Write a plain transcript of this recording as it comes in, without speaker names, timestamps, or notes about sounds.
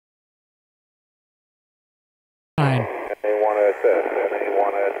NA1SS,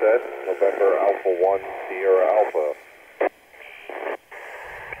 NA1SS, November Alpha 1, Sierra Alpha.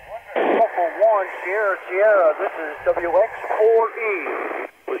 Alpha 1, Sierra, Sierra, this is WX4E.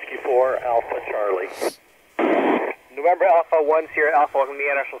 Whiskey 4, Alpha Charlie. November Alpha 1, Sierra Alpha, welcome to the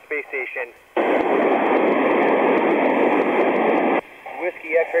International Space Station.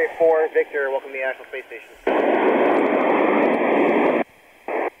 Whiskey X-ray 4, Victor, welcome to the International Space Station.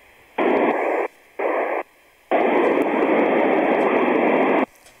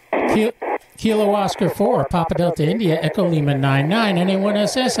 Kilo Oscar 4, Papa Delta India, Echo Lima 99,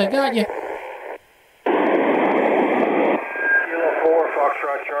 NA1SS, I got you. Kilo 4,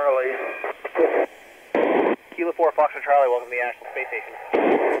 Foxtrot Charlie. Kilo 4, Foxtrot Charlie, welcome to the International Space Station.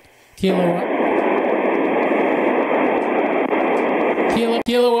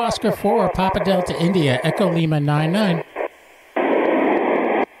 Kilo Oscar 4, Papa Delta India, Echo Lima 99.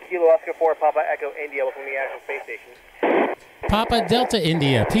 Kilo Oscar 4, Papa Echo India, welcome to the International Space Station. Papa Delta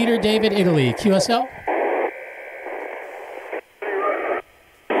India, Peter David Italy, QSL.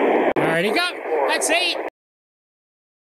 Alrighty, go. That's 8.